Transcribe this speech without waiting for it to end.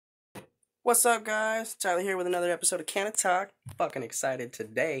What's up, guys? Tyler here with another episode of Can of Talk. Fucking excited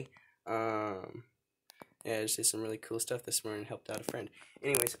today. Yeah, I just did some really cool stuff this morning. Helped out a friend.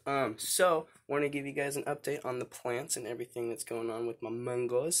 Anyways, so want to give you guys an update on the plants and everything that's going on with my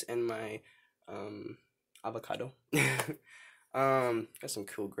mangoes and my avocado. Got some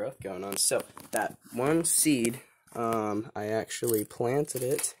cool growth going on. So that one seed, I actually planted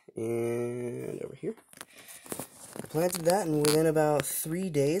it, and over here. I planted that, and within about 3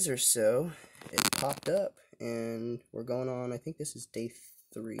 days or so, it popped up, and we're going on, I think this is day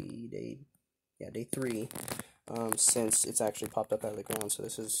 3, day 3, since it's actually popped up out of the ground. So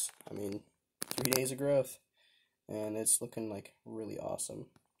this is, 3 days of growth, and it's looking like really awesome.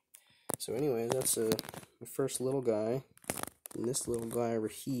 So anyways, that's the first little guy, and this little guy over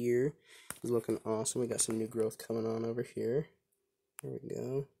here is looking awesome. We got some new growth coming on over here. There we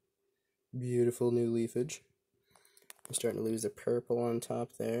go. Beautiful new leafage. I'm starting to lose the purple on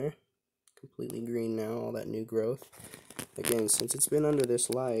top there. Completely green now, all that new growth. Again, since it's been under this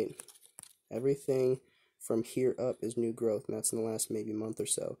light, everything from here up is new growth, and that's in the last maybe month or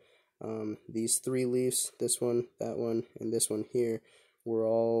so. These 3 leaves, this one, that one, and this one here, were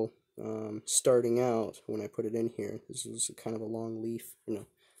all starting out when I put it in here. This was kind of a long leaf.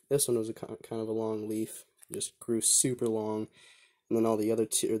 This one was a kind of a long leaf. It just grew super long, and then all the other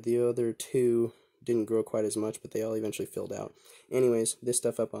two didn't grow quite as much, but they all eventually filled out. Anyways, this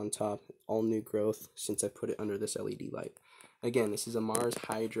stuff up on top, all new growth since I put it under this LED light. Again, this is a Mars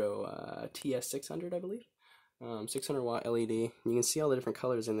Hydro TS600, I believe. 600 watt LED. You can see all the different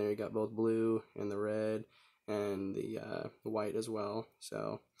colors in there. You got both blue and the red and the white as well.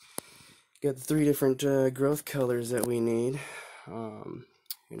 So, got the 3 different growth colors that we need.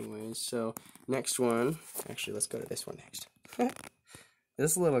 Anyways, so next one. Actually, let's go to this one next.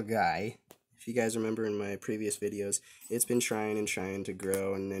 This little guy. If you guys remember in my previous videos, it's been trying and trying to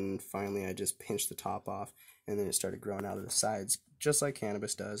grow, and then finally I just pinched the top off, and then it started growing out of the sides, just like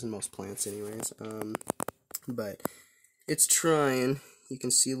cannabis does, and most plants anyways. But it's trying. You can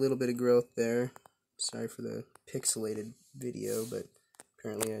see a little bit of growth there. Sorry for the pixelated video, but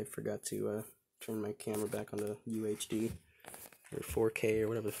apparently I forgot to turn my camera back onto UHD, or 4K, or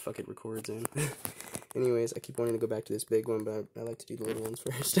whatever the fuck it records in. Anyways, I keep wanting to go back to this big one, but I like to do the little ones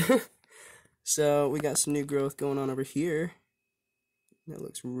first. So, we got some new growth going on over here. That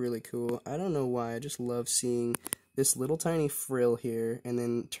looks really cool. I don't know why, I just love seeing this little tiny frill here and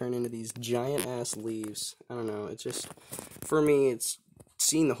then turn into these giant-ass leaves. I don't know, it's just, for me, it's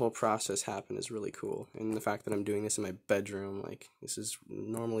seeing the whole process happen is really cool. And the fact that I'm doing this in my bedroom, like, this is,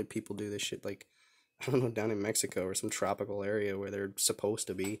 normally people do this shit, like, I don't know, down in Mexico or some tropical area where they're supposed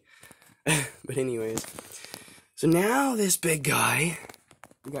to be. But anyways, so now this big guy,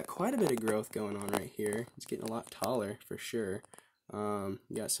 we got quite a bit of growth going on right here. It's getting a lot taller for sure.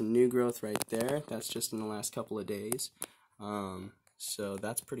 We got some new growth right there. That's just in the last couple of days. So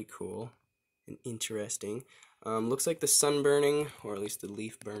that's pretty cool and interesting. Looks like the sun burning, or at least the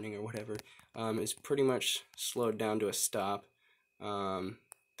leaf burning or whatever, is pretty much slowed down to a stop.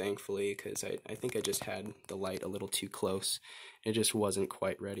 Thankfully, because I think I just had the light a little too close. It just wasn't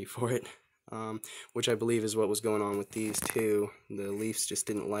quite ready for it. Which I believe is what was going on with these two. The leaves just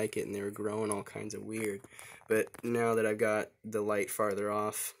didn't like it, and they were growing all kinds of weird. But now that I've got the light farther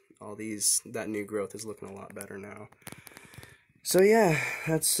off, that new growth is looking a lot better now. So yeah,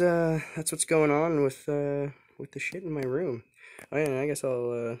 that's what's going on with the shit in my room. Oh yeah, and I guess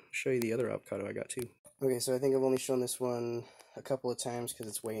I'll show you the other avocado I got too. Okay, so I think I've only shown this one a couple of times because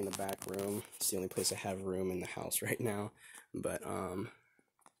it's way in the back room. It's the only place I have room in the house right now. But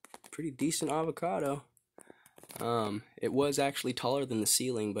pretty decent avocado. It was actually taller than the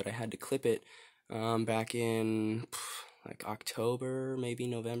ceiling, but I had to clip it back in like October, maybe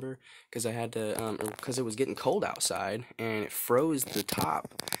November, because I had to, because it was getting cold outside and it froze the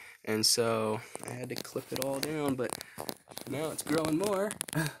top, and so I had to clip it all down. But now it's growing more,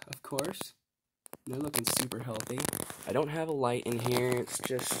 of course. They're looking super healthy. I don't have a light in here. It's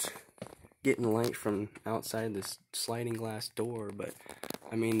just getting light from outside this sliding glass door, but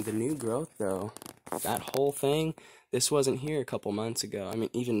I mean, the new growth, though, that whole thing, this wasn't here a couple months ago. I mean,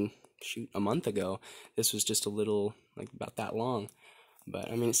 even, shoot, a month ago, this was just a little, like, about that long.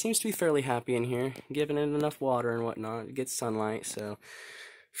 But, I mean, it seems to be fairly happy in here, giving it enough water and whatnot. It gets sunlight, so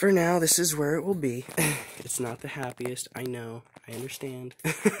for now, this is where it will be. It's not the happiest, I know, I understand.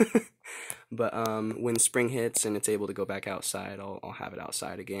 But when spring hits and it's able to go back outside, I'll have it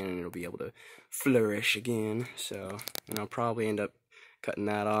outside again, and it'll be able to flourish again. So, and I'll probably end up cutting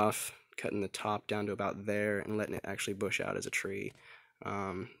that off, cutting the top down to about there, and letting it actually bush out as a tree.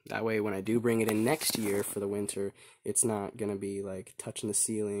 That way when I do bring it in next year for the winter, it's not gonna be like touching the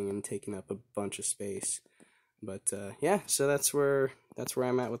ceiling and taking up a bunch of space. But yeah, so that's where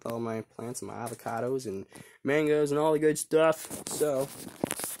I'm at with all my plants and my avocados and mangoes and all the good stuff. So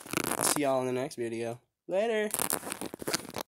see y'all in the next video. Later.